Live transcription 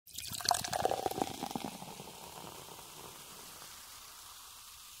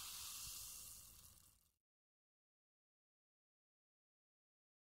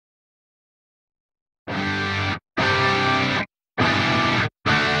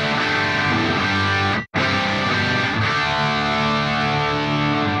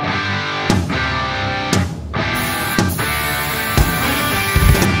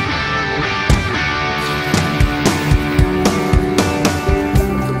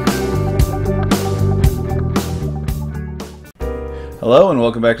Hello and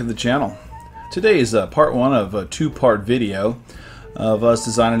welcome back to the channel. Today is part one of a two-part video of us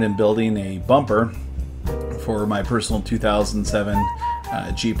designing and building a bumper for my personal 2007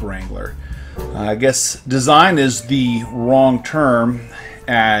 Jeep Wrangler. I guess design is the wrong term,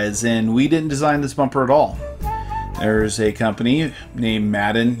 as in we didn't design this bumper at all. There's a company named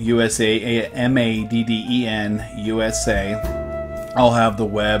Madden USA, M-A-D-D-E-N USA. I'll have the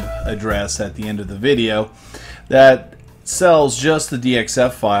web address at the end of the video, that sells just the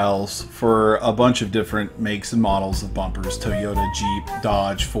DXF files for a bunch of different makes and models of bumpers: Toyota, Jeep,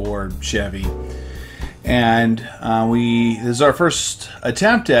 Dodge, Ford, Chevy. And this is our first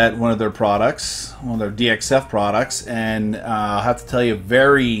attempt at one of their products, one of their DXF products, and I'll have to tell you,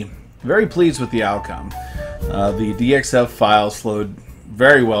 very pleased with the outcome. The DXF files flowed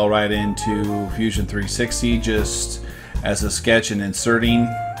very well right into Fusion 360, just as a sketch and inserting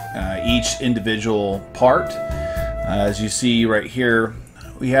each individual part. As you see right here,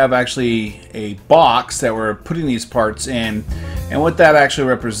 we have actually a box that we're putting these parts in, and what that actually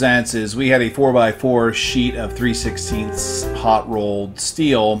represents is we had a 4x4 sheet of 3/16 hot rolled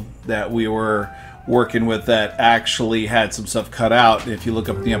steel that we were working with that actually had some stuff cut out. If you look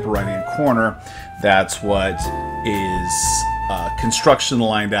up in the upper right hand corner, that's what is construction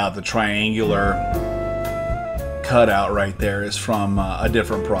lined out. The triangular cutout right there is from a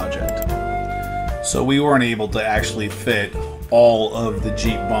different project. So we weren't able to actually fit all of the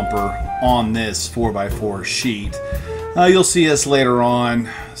Jeep bumper on this 4x4 sheet. You'll see us later on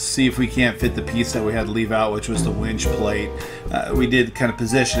see if we can't fit the piece that we had to leave out, which was the winch plate. We did kind of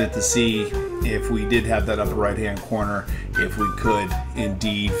position it to see if we did have that upper right hand corner, if we could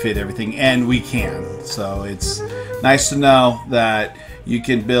indeed fit everything, and we can. So it's nice to know that you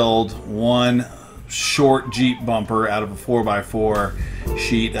can build one short Jeep bumper out of a 4x4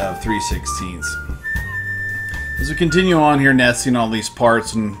 sheet of 3/16. As we continue on here nesting all these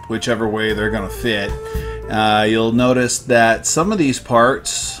parts in whichever way they're going to fit, you'll notice that some of these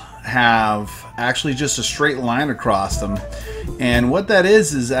parts have actually just a straight line across them, and what that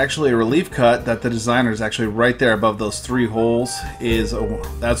is actually a relief cut that the designer is actually right there above those three holes.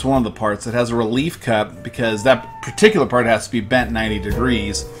 That's one of the parts that has a relief cut, because that particular part has to be bent 90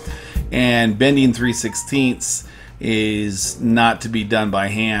 degrees, and bending 3/16 is not to be done by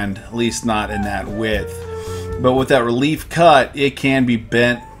hand, at least not in that width. But with that relief cut, it can be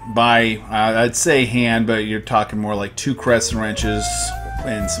bent by, I'd say hand, but you're talking more like 2 crescent wrenches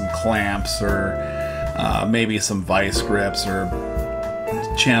and some clamps, or maybe some vice grips or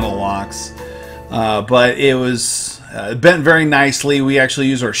channel locks. But it was bent very nicely. We actually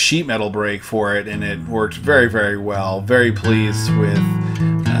used our sheet metal brake for it, and it worked very well. Very pleased with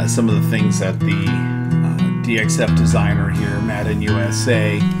some of the things that the DXF designer here, Madden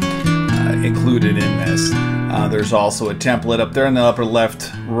USA, included in this. There's also a template up there in the upper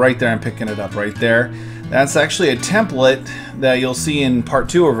left, right there. I'm picking it up right there. That's actually a template that you'll see in part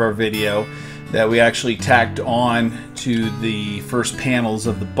 2 of our video that we actually tacked on to the first panels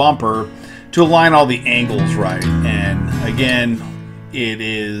of the bumper to align all the angles right. And again, it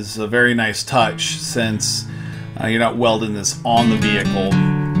is a very nice touch, since you're not welding this on the vehicle,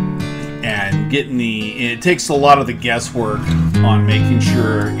 and it takes a lot of the guesswork on making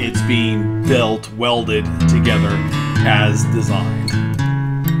sure it's being built, welded together as designed.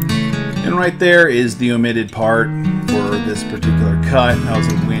 And right there is the omitted part for this particular cut. That was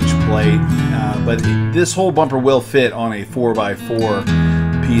a winch plate, but this whole bumper will fit on a 4x4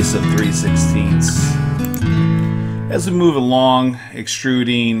 piece of 3/16. As we move along,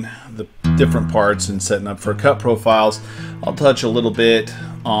 extruding the different parts and setting up for cut profiles, I'll touch a little bit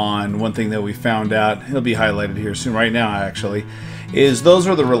on one thing that we found out. It'll be highlighted here soon, right now actually, is those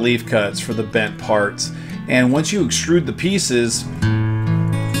are the relief cuts for the bent parts. And once you extrude the pieces,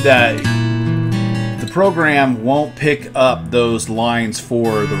 that the program won't pick up those lines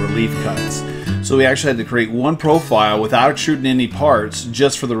for the relief cuts. So we actually had to create one profile without extruding any parts,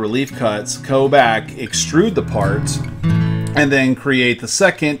 just for the relief cuts, go back, extrude the parts, and then create the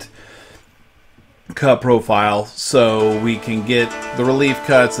second cut profile so we can get the relief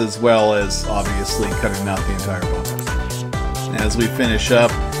cuts, as well as obviously cutting out the entire bumper. As we finish up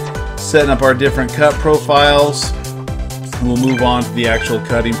setting up our different cut profiles, we'll move on to the actual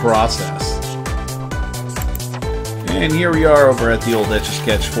cutting process. And here we are over at the old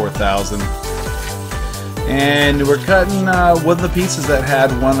Etch-a-Sketch 4000, and we're cutting one of the pieces that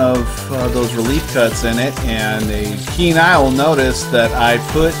had one of those relief cuts in it. And a keen eye will notice that I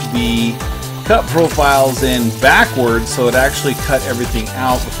put the cut profiles in backwards, so it actually cut everything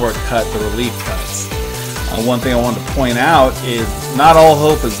out before it cut the relief cuts. One thing I wanted to point out is not all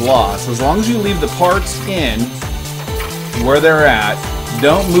hope is lost. As long as you leave the parts in where they're at.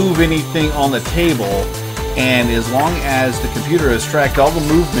 Don't move anything on the table, and as long as the computer has tracked all the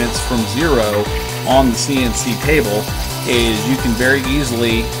movements from 0 on the CNC table, is you can very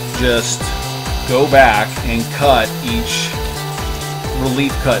easily just go back and cut each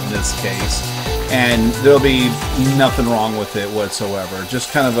relief cut in this case, and there'll be nothing wrong with it whatsoever.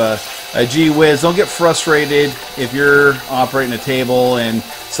 Just kind of a gee whiz. Don't get frustrated if you're operating a table and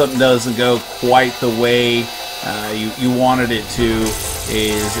something doesn't go quite the way you wanted it to.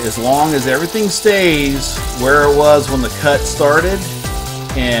 Is as long as everything stays where it was when the cut started,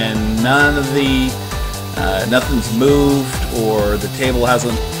 and none of the nothing's moved or the table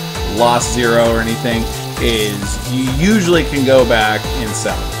hasn't lost 0 or anything, is you usually can go back and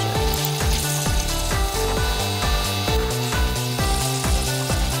salvage it.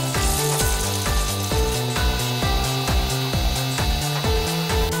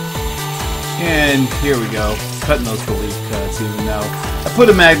 And here we go, cutting those relief cuts, even though I put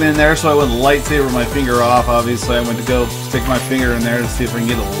a magnet in there so I wouldn't lightsaber my finger off. Obviously I went to go stick my finger in there to see if I can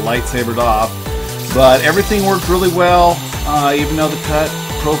get it lightsabered off. But everything worked really well, even though the cut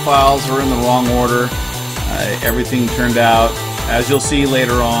profiles were in the wrong order. Everything turned out, as you'll see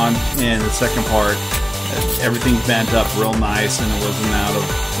later on in the second part, everything bent up real nice and it wasn't out of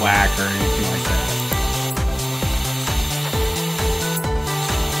whack or anything like that.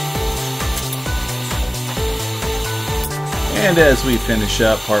 And as we finish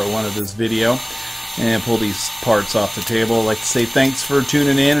up part 1 of this video and pull these parts off the table, I'd like to say thanks for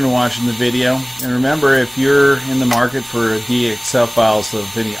tuning in and watching the video. And remember, if you're in the market for DXL files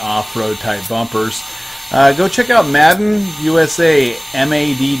of any off-road type bumpers, go check out Madden USA,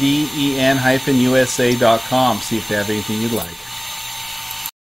 MADDEN-USA.com. See if they have anything you'd like.